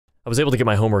I was able to get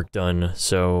my homework done,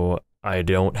 so I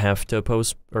don't have to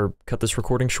post or cut this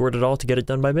recording short at all to get it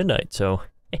done by midnight, so...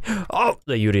 Oh!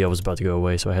 The UDL was about to go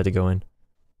away, so I had to go in.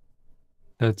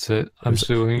 That's it. I'm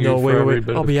suing you no, for wait, every wait,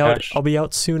 bit I'll of be cash. out. I'll be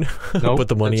out soon. Nope, Put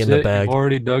the money that's in the it. bag. You've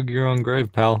already dug your own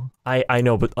grave, pal. I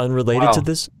know, but unrelated to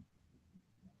this.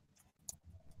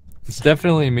 It's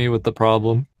definitely me with the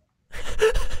problem.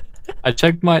 I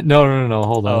checked my no.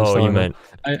 Hold on. Oh, you meant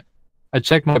I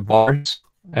checked my bars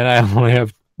and I only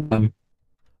have one.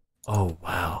 Oh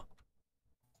wow.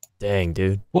 Dang,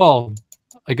 dude. Well,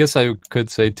 I guess I could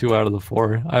say 2 out of the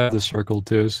 4. I have the circle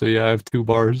too, so yeah, I have 2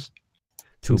 bars.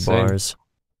 Two bars.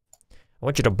 I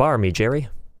want you to bar me, Jerry.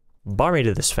 Bar me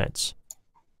to this fence.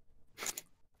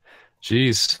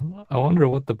 Jeez, I wonder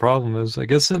what the problem is. I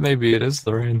guess that maybe it is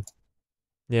the rain.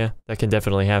 Yeah, that can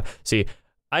definitely happen. See,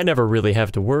 I never really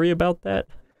have to worry about that,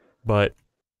 but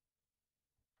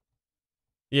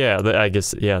yeah, I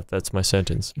guess, yeah, that's my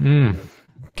sentence.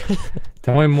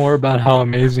 Tell me more about how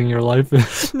amazing your life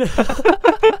is.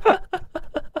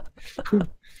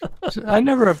 I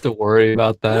never have to worry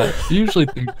about that. Usually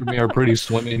things for me are pretty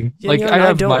swimming. Yeah, like,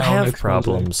 I don't my have own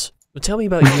problems. But tell me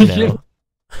about you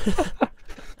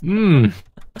now.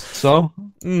 So?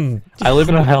 I live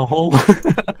in a hellhole.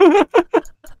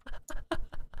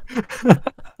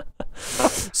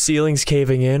 Ceilings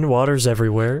caving in, water's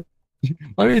everywhere.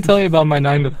 Let me tell you about my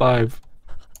 9 to 5.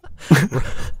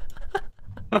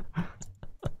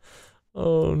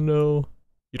 Oh no.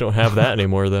 You don't have that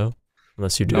anymore though.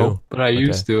 Unless you do. Nope, but I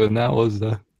used to, and that was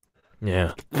the...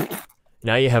 Yeah.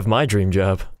 Now you have my dream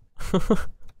job.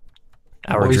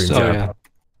 Our dream job.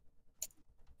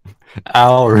 Yeah.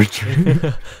 Our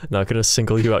dream. Not gonna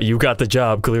single you out. You got the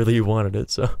job. Clearly you wanted it,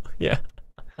 so yeah.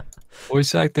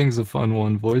 Voice acting's a fun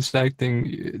one. Voice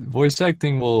acting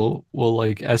will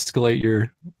like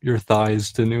escalate your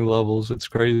thighs to new levels. It's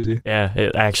crazy. Yeah,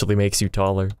 it actually makes you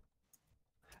taller.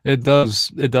 It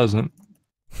does. It doesn't.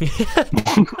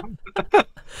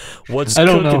 What's I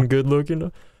don't know. good looking?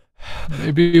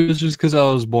 Maybe it was just because I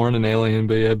was born an alien,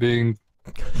 but yeah, being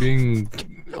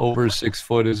over 6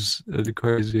 foot is a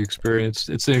crazy experience.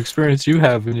 It's an experience you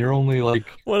have, and you're only like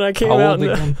when I came out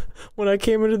when I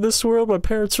came into this world, my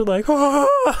parents were like,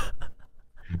 "Ah!"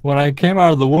 When I came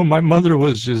out of the womb, my mother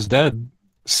was just dead.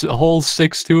 A whole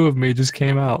 6'2" of me just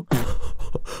came out.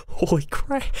 Holy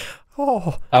crap!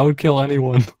 Oh, I would kill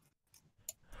anyone.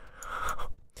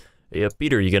 Yeah,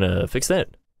 Peter, you gonna fix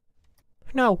that?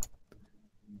 No.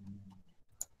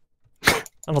 I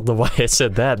don't know why I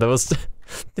said that. That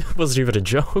wasn't even a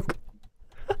joke.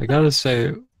 I gotta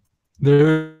say,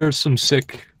 there are some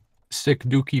sick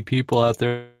dookie people out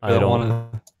there that wanna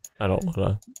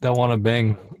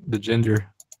bang the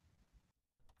ginger.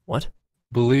 What?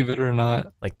 Believe it or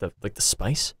not. Like the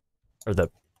spice? Or the...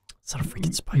 It's not a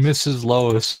freaking spice. Mrs.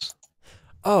 Lois.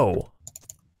 Oh.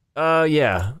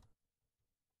 Yeah.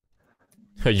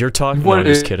 You're talking about... No, I'm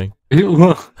just kidding.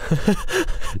 You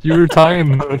were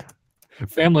talking about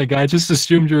Family Guy. I just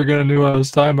assumed you were gonna know what I was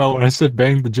talking about when I said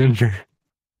bang the ginger.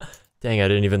 Dang, I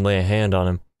didn't even lay a hand on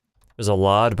him. There's a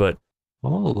lot, but...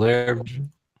 Oh, there.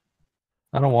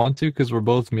 I don't want to, because we're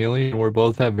both melee, and we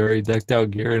both have very decked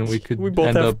out gear, and we could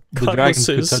end up... The dragons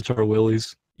could touch our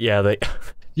willies. Yeah, they...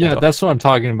 Yeah, that's what I'm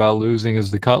talking about, losing,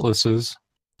 is the cutlasses.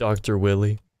 Dr.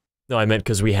 Willy. No, I meant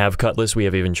because we have cutlass, we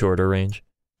have even shorter range.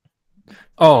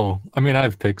 Oh, I mean, I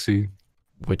have Pixie.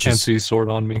 Which can't see sword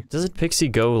on me. Doesn't Pixie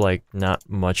go, like, not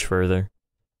much further?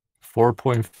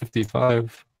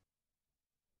 4.55.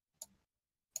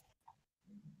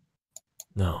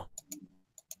 No.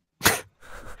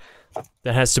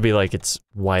 That has to be, like, its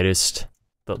widest,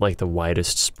 like, the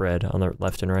widest spread on the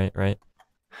left and right?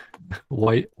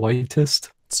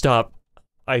 Whitest? Stop.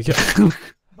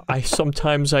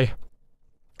 Sometimes I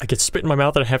get spit in my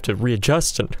mouth and I have to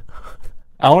readjust and...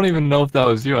 I don't even know if that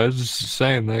was you. I was just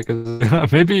saying that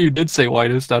because maybe you did say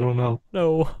whitest. I don't know.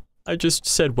 No, I just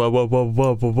said whoa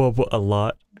a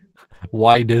lot.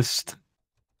 Widest.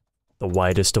 The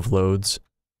widest of loads.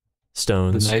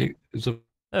 Stones. The night is a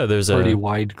there's pretty a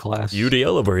wide class.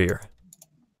 UDL over here.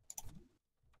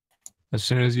 As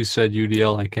soon as you said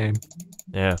UDL, I came.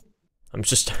 Yeah, I'm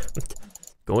just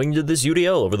going to this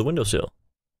UDL over the windowsill.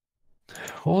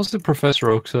 What was it Professor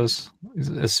Oak says?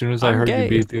 As soon as I heard you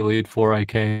beat the Elite Four, I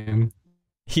came.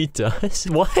 He does?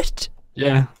 What?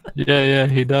 Yeah,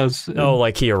 he does. Oh,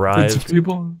 like he arrived?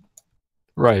 People...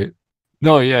 Right.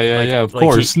 No, yeah, of like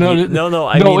course. No,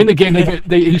 I mean... in the game,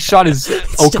 he shot his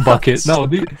oak bucket. No,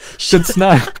 that's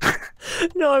not...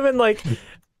 No, I mean, like...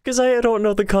 Because I don't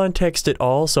know the context at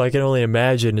all, so I can only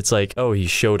imagine it's like, oh, he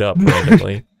showed up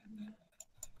randomly.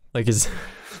 Like,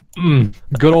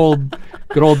 Good old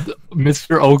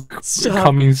Mr. Oak Stop.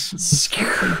 Cummings.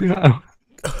 Yeah.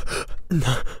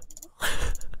 No.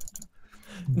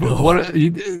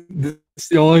 It's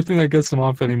the only thing that gets them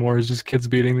off anymore is just kids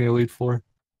beating the Elite Four.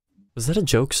 Was that a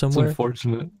joke It's somewhere?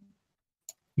 unfortunate.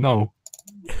 No.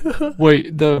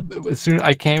 Wait,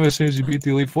 I came as soon as you beat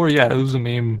the Elite Four. Yeah, it was a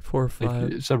meme 4 or 5.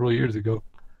 like, several years ago.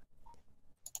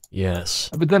 Yes.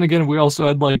 But then again, we also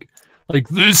had like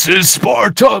this is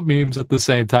Sparta memes at the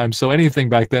same time. So anything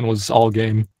back then was all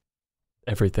game.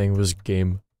 Everything was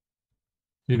game.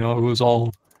 You know, it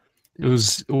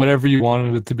was whatever you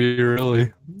wanted it to be,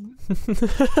 really.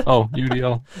 Oh,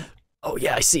 UDL. Oh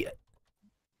yeah, I see it.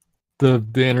 The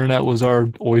internet was our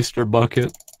oyster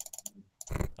bucket.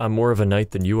 I'm more of a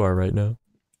knight than you are right now.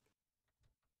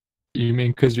 You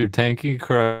mean because you're tanky?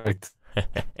 Correct.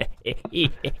 yeah.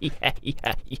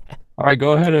 All right,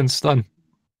 go ahead and stun.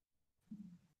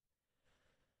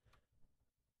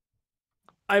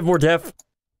 I have more def.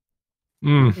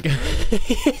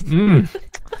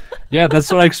 Yeah,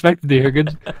 that's what I expected to hear.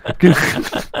 Good.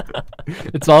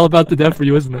 It's all about the deaf for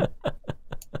you, isn't it?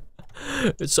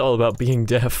 It's all about being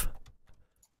deaf.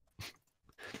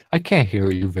 I can't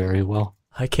hear you very well.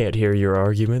 I can't hear your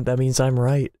argument. That means I'm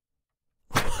right.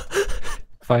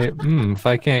 If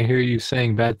I can't hear you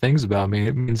saying bad things about me,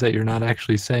 it means that you're not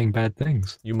actually saying bad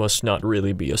things. You must not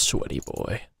really be a sweaty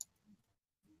boy.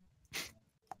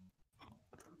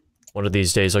 One of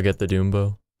these days I'll get the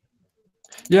Doombo.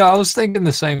 Yeah, I was thinking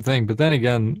the same thing, but then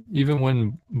again, even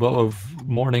when Bow of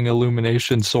Morning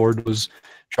Illumination Sword was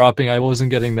dropping, I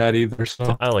wasn't getting that either,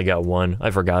 so... I only got one. I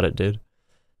forgot it did.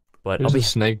 But There's a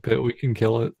snake pit, we can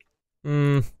kill it.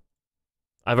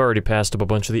 I've already passed up a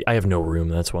bunch of the... I have no room,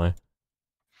 that's why.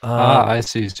 I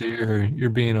see. So you're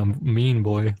being a mean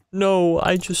boy. No,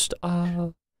 I just,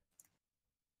 I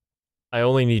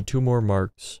only need 2 more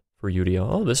marks for UDL.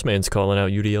 Oh, this man's calling out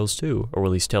UDLs too, or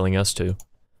at least telling us to.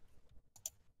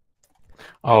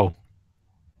 Oh.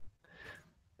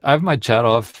 I have my chat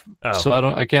off, Oh. so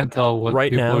I can't tell what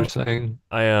Right people now, are saying.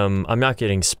 I'm not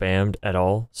getting spammed at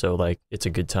all, so like it's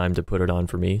a good time to put it on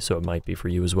for me, so it might be for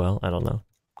you as well. I don't know.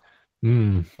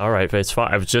 Alright, it's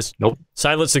fine. I was just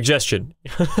silent suggestion.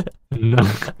 No.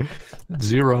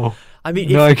 0. I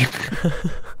mean, no,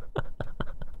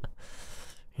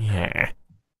 yeah.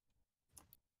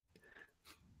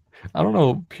 I don't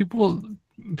know.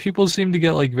 People seem to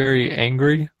get like very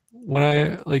angry when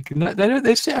I like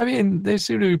they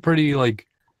seem to be pretty like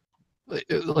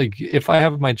if I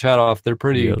have my chat off, they're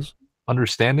pretty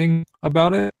understanding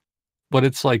about it. But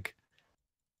it's like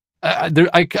I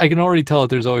can already tell that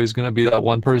there's always going to be that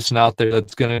one person out there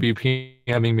that's going to be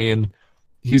PMing me and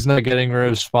he's not getting a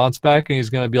response back and he's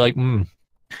going to be like,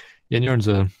 YinYarn's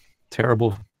a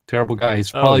terrible guy.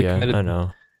 He's probably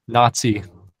committed Nazi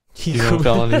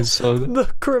felonies. So the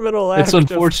criminal act. It's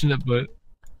unfortunate, but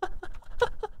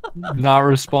not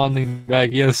responding back.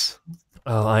 Yes.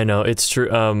 Oh, I know. It's true.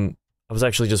 I was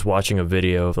actually just watching a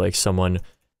video of like someone,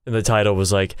 and the title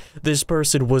was like, this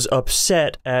person was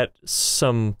upset at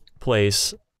some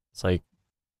place. It's like,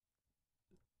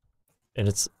 and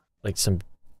it's like some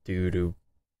dude who,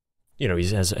 you know,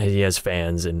 he has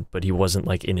fans, but he wasn't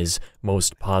like in his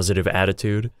most positive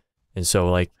attitude, and so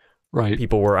like,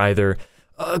 people were either,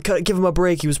 give him a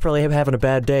break, he was probably having a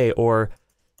bad day, or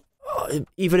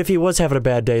even if he was having a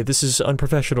bad day, this is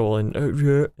unprofessional, and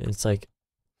it's like,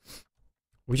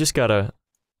 we just gotta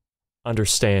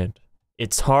understand.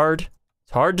 It's hard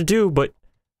to do, but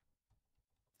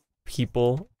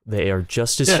people, they are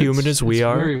just as human as we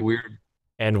are. Very weird.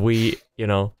 And we, you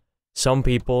know, some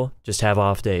people just have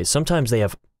off days. Sometimes they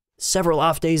have several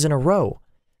off days in a row.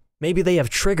 Maybe they have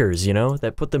triggers, you know,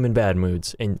 that put them in bad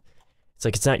moods. And it's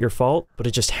like, it's not your fault, but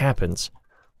it just happens.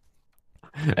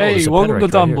 Hey, welcome to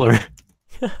Tumblr.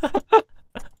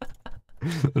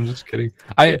 I'm just kidding.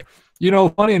 You know,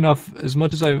 funny enough, as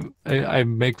much as I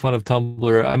make fun of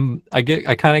Tumblr,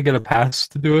 I kind of get a pass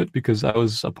to do it because I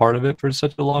was a part of it for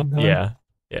such a long time.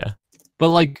 Yeah. But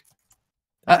like,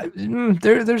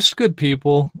 there's good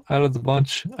people out of the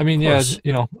bunch. I mean, yeah,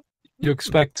 you know, you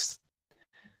expect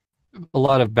a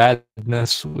lot of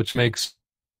badness, which makes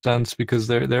sense because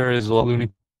there is a lot of loony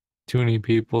toony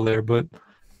people there, but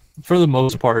for the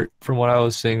most part, from what I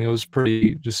was seeing, it was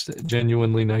pretty just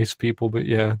genuinely nice people. But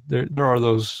yeah, there are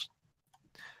those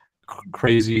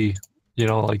crazy, you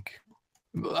know, like,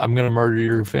 I'm gonna murder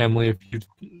your family if you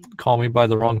call me by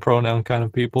the wrong pronoun kind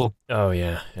of people. Oh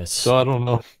yeah, so I don't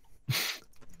know.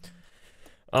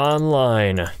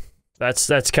 Online,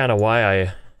 that's kind of why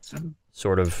I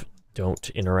sort of don't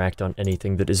interact on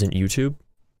anything that isn't YouTube.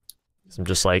 I'm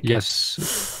just like,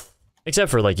 yes,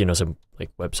 except for like, you know, some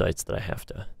like websites that I have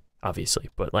to obviously,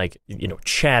 but like, you know,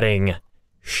 chatting,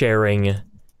 sharing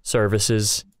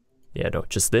services. Yeah, no,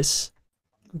 just this,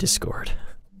 Discord.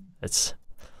 That's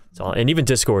all. And even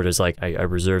Discord is like, I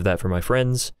reserve that for my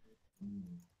friends.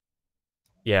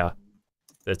 Yeah,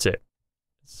 that's it.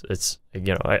 It's you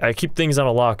know, I keep things on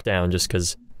a lockdown just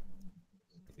because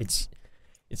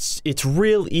it's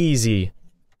real easy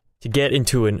to get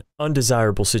into an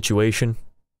undesirable situation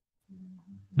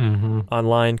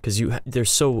online, because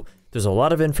there's a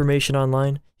lot of information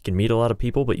online. You can meet a lot of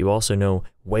people, but you also know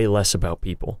way less about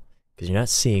people because you're not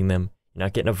seeing them. You're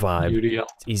not getting a vibe. UDL.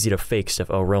 It's easy to fake stuff.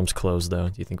 Oh, Realm's closed though.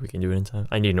 Do you think we can do it in time?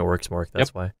 I need an Oryx mark.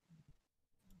 That's why.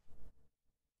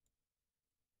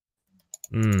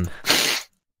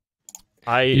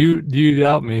 You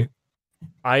doubt me.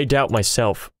 I doubt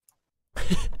myself.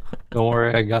 Don't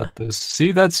worry, I got this.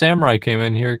 See, that samurai came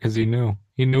in here because he knew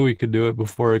he could do it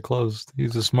before it closed.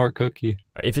 He's a smart cookie.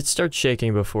 If it starts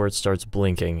shaking before it starts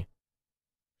blinking,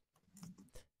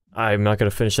 I'm not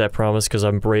gonna finish that promise because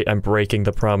I'm breaking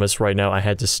the promise right now. I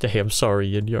had to stay. I'm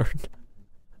sorry, YinYarn.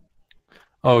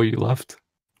 Oh, you left?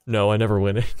 No, I never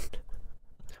went in.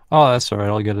 Oh, that's alright.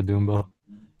 I'll get a Doombo.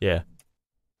 Yeah.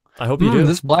 I hope you do.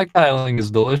 This black tiling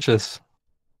is delicious.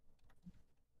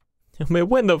 Man,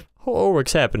 when the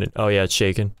Oryx happening? Oh yeah, it's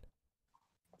shaking.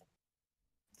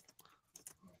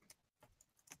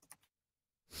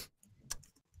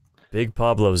 Big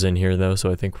Pablo's in here though,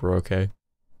 so I think we're okay.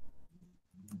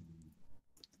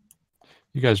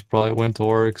 You guys probably went to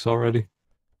Oryx already.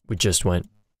 We just went.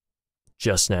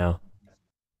 Just now.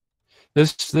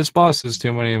 This boss has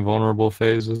too many invulnerable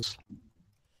phases.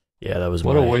 Yeah, that was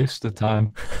what a waste of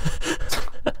time.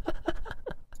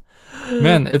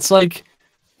 Man, it's like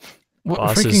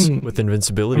bosses with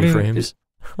invincibility frames.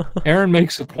 Aaron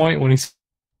makes a point when he's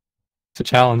a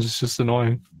challenge. It's just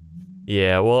annoying.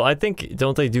 Yeah, well, I think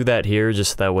don't they do that here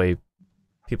just that way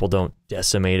people don't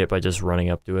decimate it by just running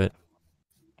up to it?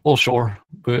 Well, sure,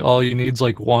 but all you need is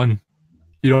like one.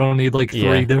 You don't need like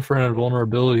three different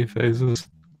invulnerability phases.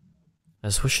 I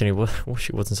was wishing he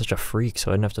wasn't such a freak, so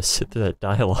I didn't have to sit through that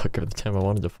dialogue every time I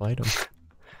wanted to fight him.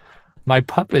 My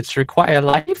puppets require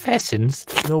life essence.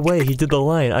 No way, he did the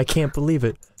line. I can't believe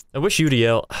it. I wish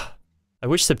UDL... I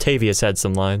wish Septavius had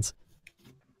some lines.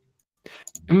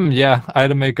 Yeah, I had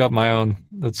to make up my own.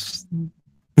 That's...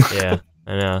 Yeah,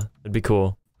 I know. It'd be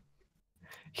cool.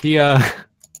 I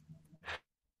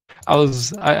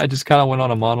just kind of went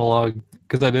on a monologue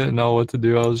because I didn't know what to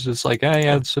do. I was just like, hey,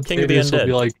 yeah, Septavius will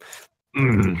be like,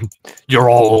 you're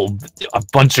all a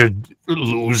bunch of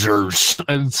losers.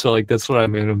 And so, like, that's what I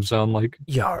made him sound like.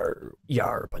 Yar,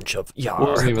 bunch of yar. It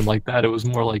wasn't even like that. It was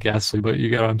more like Ghastly, but you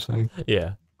get what I'm saying.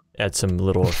 Yeah. Add some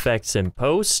little effects in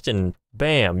post, and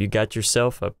bam, you got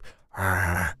yourself a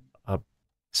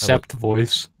Sept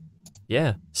voice.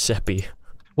 Yeah, Seppi.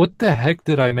 What the heck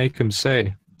did I make him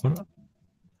say?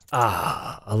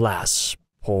 Ah, alas,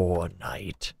 poor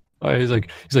knight. Oh, he's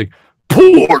like,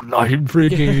 poor knight,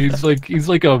 freaking. He's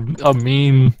like a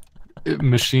mean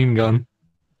machine gun.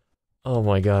 Oh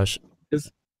my gosh.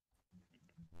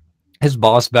 His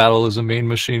boss battle is a mean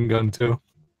machine gun too.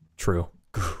 True.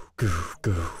 Goo, goo,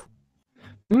 goo.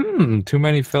 Too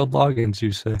many failed logins,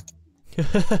 you say?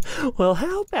 Well,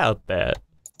 how about that?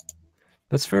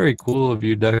 That's very cool of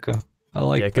you, Deca. I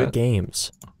like that. Deca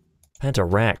Games.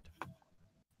 Pentaract.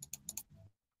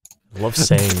 I love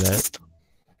saying that.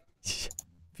 I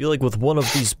feel like with one of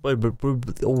these...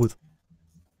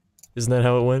 Isn't that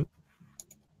how it went?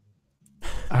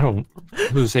 I don't...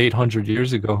 It was 800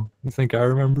 years ago. I think I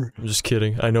remember. I'm just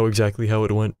kidding. I know exactly how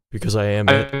it went, because I am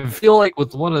it. I feel like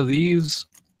with one of these,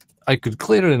 I could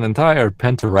clear an entire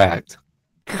pentaract.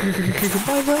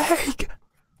 My leg!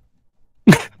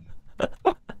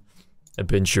 I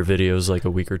binged your videos like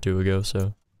a week or two ago,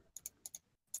 so...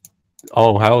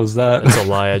 Oh, how was that? That's a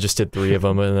lie. I just did 3 of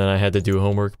them, and then I had to do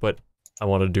homework, but I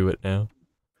want to do it now.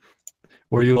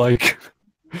 Were you like...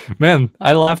 Man,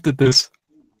 I laughed at this.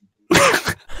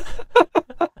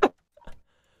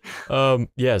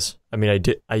 Yes. I mean,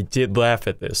 I did laugh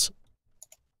at this.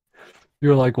 You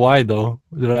were like, why though?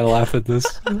 Did I laugh at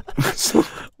this?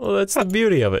 Well, that's the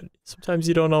beauty of it. Sometimes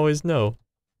you don't always know.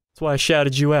 That's why I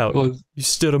shouted you out. Well, you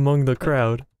stood among the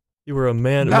crowd. You were a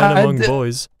man among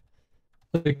boys.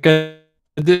 Like,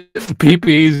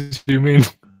 PPs, you mean?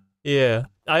 Yeah.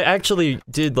 I actually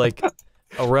did, like,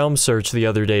 a realm search the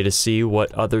other day to see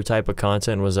what other type of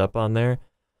content was up on there.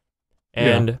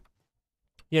 And,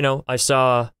 you know, I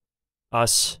saw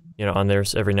us, you know, on there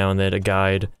every now and then, a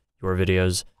guide, your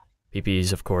videos,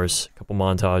 PPs, of course, a couple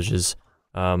montages.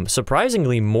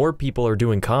 Surprisingly, more people are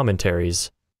doing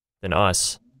commentaries than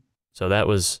us. So that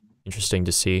was interesting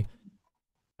to see.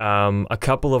 A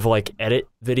couple of like edit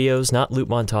videos, not loot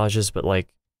montages, but like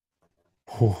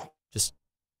just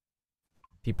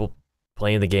people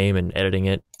playing the game and editing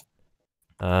it.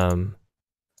 That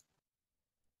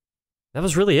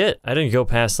was really it. I didn't go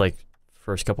past like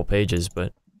first couple pages,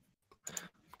 but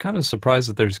kind of surprised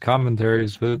that there's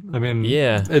commentaries, but I mean,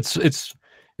 yeah, it's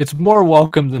more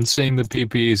welcome than seeing the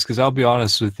PPs, because I'll be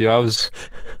honest with you,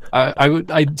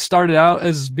 I started out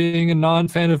as being a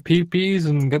non-fan of PPs,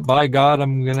 and by God,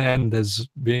 I'm gonna end as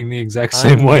being the exact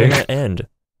same way. Gonna end.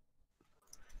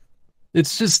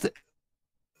 It's just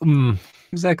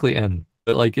exactly end,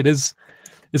 but like it's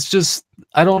just,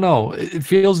 I don't know. It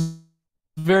feels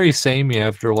very samey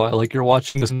after a while. Like you're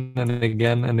watching this and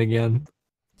again and again.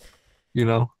 You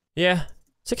know? Yeah,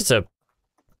 it's like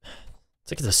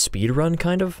it's a speed run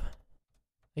kind of,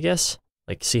 I guess.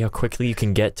 Like see how quickly you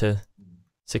can get to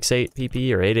 6.8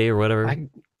 PP or 8.8 or whatever.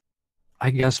 I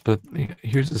guess, but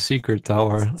here's the secret,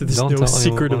 Tower. There's no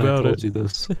secret about it. You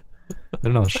this.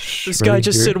 No, this guy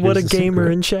just said, "What a gamer"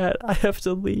 in chat. I have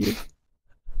to leave.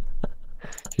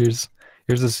 Here's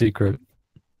the secret.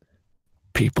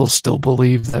 People still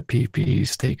believe that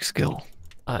PPs take skill.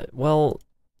 Well,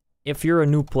 if you're a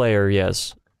new player,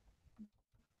 yes.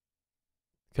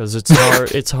 Because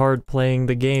it's hard playing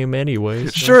the game anyway.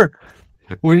 So. Sure.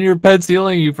 When your pet's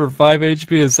healing you for 5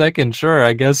 HP a second, sure,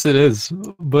 I guess it is.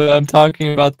 But I'm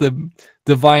talking about the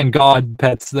divine god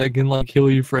pets that can like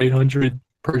heal you for 800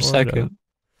 per second. No.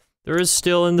 There is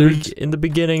still in the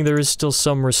beginning there is still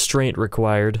some restraint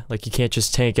required. Like you can't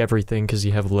just tank everything because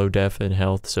you have low def and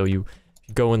health. So you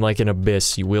go in like an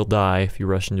abyss, you will die if you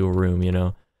rush into a room. You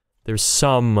know, there's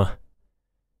some,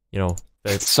 you know.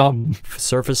 Some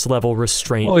surface level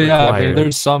restraint. Oh yeah, I mean,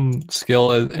 there's some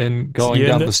skill in going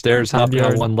down the stairs, hopping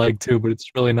on one leg too, but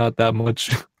it's really not that much.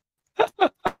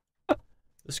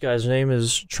 This guy's name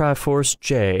is Triforce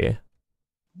J.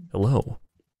 Hello,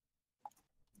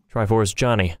 Triforce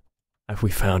Johnny.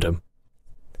 We found him.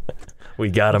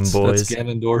 We got him, boys. That's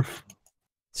Ganondorf.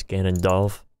 It's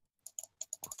Ganondorf.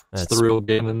 That's the real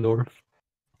Ganondorf.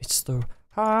 It's the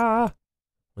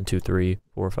 1, 2, 3,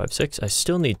 4, 5, 6. I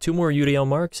still need 2 more UDL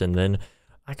marks, and then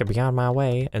I could be on my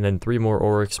way. And then 3 more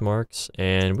Oryx marks,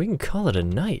 and we can call it a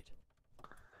night.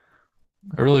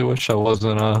 I really wish I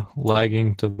wasn't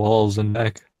lagging to balls and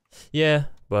neck. Yeah,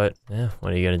 but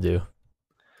what are you gonna do?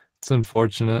 It's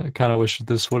unfortunate. I kind of wish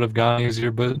this would have gone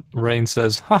easier, but Rain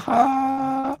says, "Ha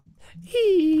ha!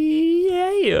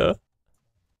 Yeah,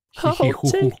 I'll take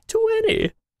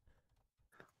 20."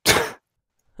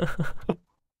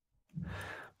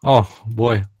 Oh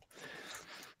boy,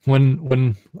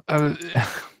 when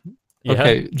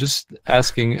okay, just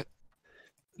asking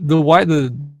why the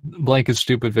Blanket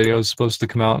Stupid video is supposed to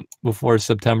come out before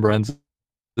September ends.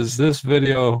 Is this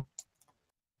video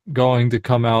going to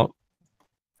come out,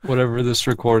 whatever this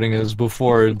recording is,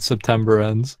 before September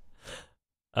ends?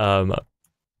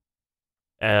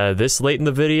 This late in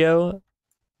the video,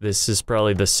 this is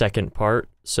probably the second part.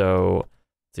 So,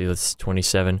 see, that's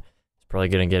 27. Probably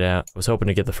gonna get out. I was hoping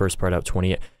to get the first part out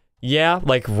 28. Yeah,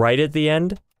 like right at the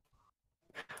end.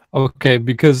 Okay,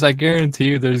 because I guarantee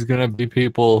you there's gonna be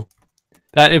people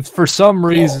that if for some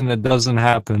reason it doesn't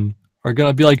happen are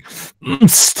gonna be like,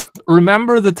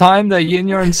 remember the time that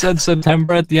YinYarn said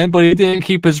September at the end, but he didn't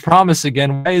keep his promise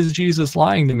again. Why is Jesus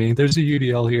lying to me? There's a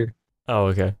UDL here. Oh,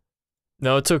 okay.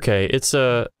 No, it's okay. It's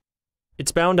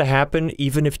bound to happen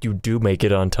even if you do make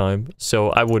it on time. So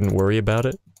I wouldn't worry about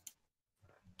it.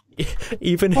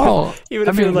 Even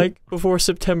if you're like before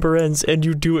September ends and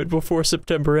you do it before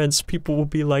September ends, people will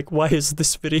be like, "Why is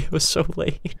this video so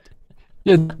late?"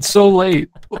 Yeah, it's so late.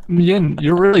 Yin,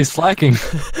 you're really slacking.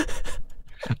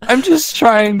 I'm just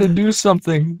trying to do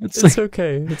something. It's like,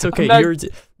 okay. It's okay.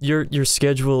 Your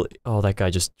schedule. Oh, that guy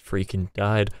just freaking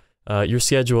died. Your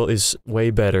schedule is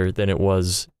way better than it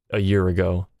was a year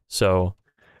ago. So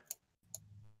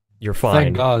you're fine.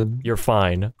 Thank God. You're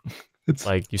fine.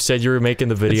 Like, you said you were making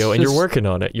the video and you're working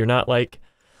on it. You're not like,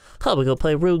 "Oh, we're gonna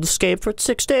play RuneScape for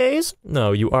 6 days."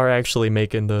 No, you are actually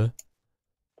making the...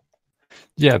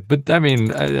 Yeah, but I mean,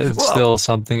 it's still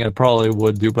something I probably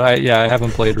would do. But I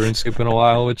haven't played RuneScape in a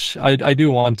while, which I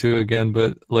do want to again,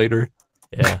 but later.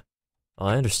 Yeah, well,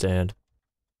 I understand.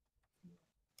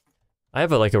 I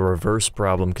have like a reverse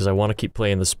problem because I want to keep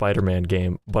playing the Spider-Man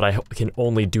game, but I can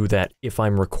only do that if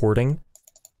I'm recording.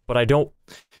 But I don't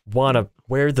want to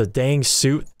wear the dang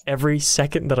suit every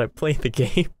second that I play the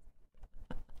game.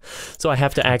 So I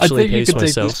have to actually pace myself. I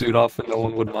think you could take the suit off and no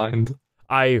one would mind.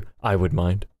 I would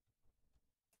mind.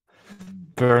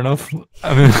 Fair enough.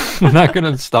 I mean, I'm not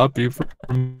gonna stop you from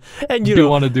and you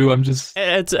want to do. I'm just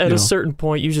at a certain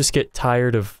point you just get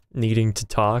tired of needing to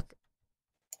talk.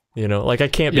 You know, like I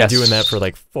can't be doing that for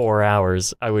like 4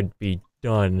 hours. I would be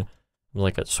done. I'm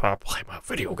like, so I play my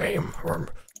video game.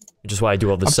 Which is why I do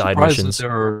all the side missions. That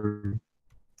there are...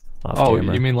 Oh,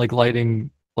 you mean like lighting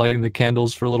the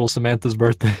candles for little Samantha's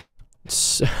birthday?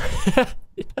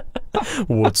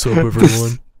 What's up,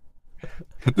 everyone?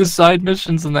 The side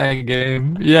missions in that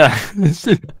game. Yeah.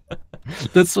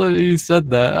 That's what he said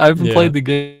that. I haven't played the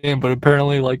game, but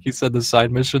apparently, like he said, the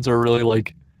side missions are really,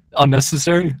 like,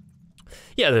 unnecessary.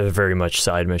 Yeah, they're very much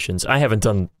side missions. I haven't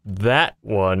done that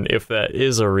one, if that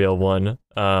is a real one.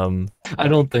 I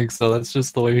don't think so. That's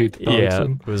just the way he talks. Yeah,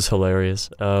 it was hilarious.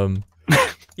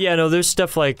 Yeah, no, there's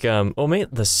stuff like,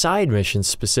 the side missions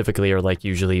specifically are, like,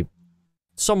 usually,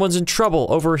 someone's in trouble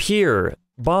over here,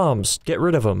 bombs, get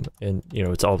rid of them. And, you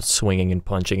know, it's all swinging and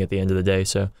punching at the end of the day,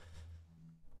 so...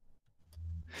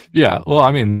 Yeah, well,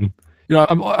 I mean, you know,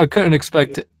 I couldn't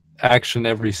expect action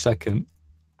every second.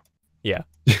 Yeah.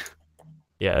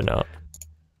 Yeah, no.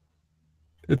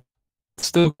 It's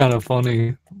still kind of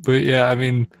funny, but yeah, I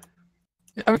mean,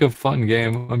 I like a fun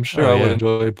game. I'm sure I would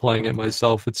enjoy playing it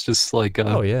myself. It's just like,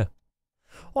 oh yeah.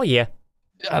 Oh yeah.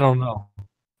 I don't know.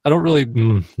 I don't really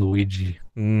Luigi.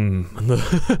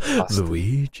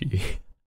 Luigi.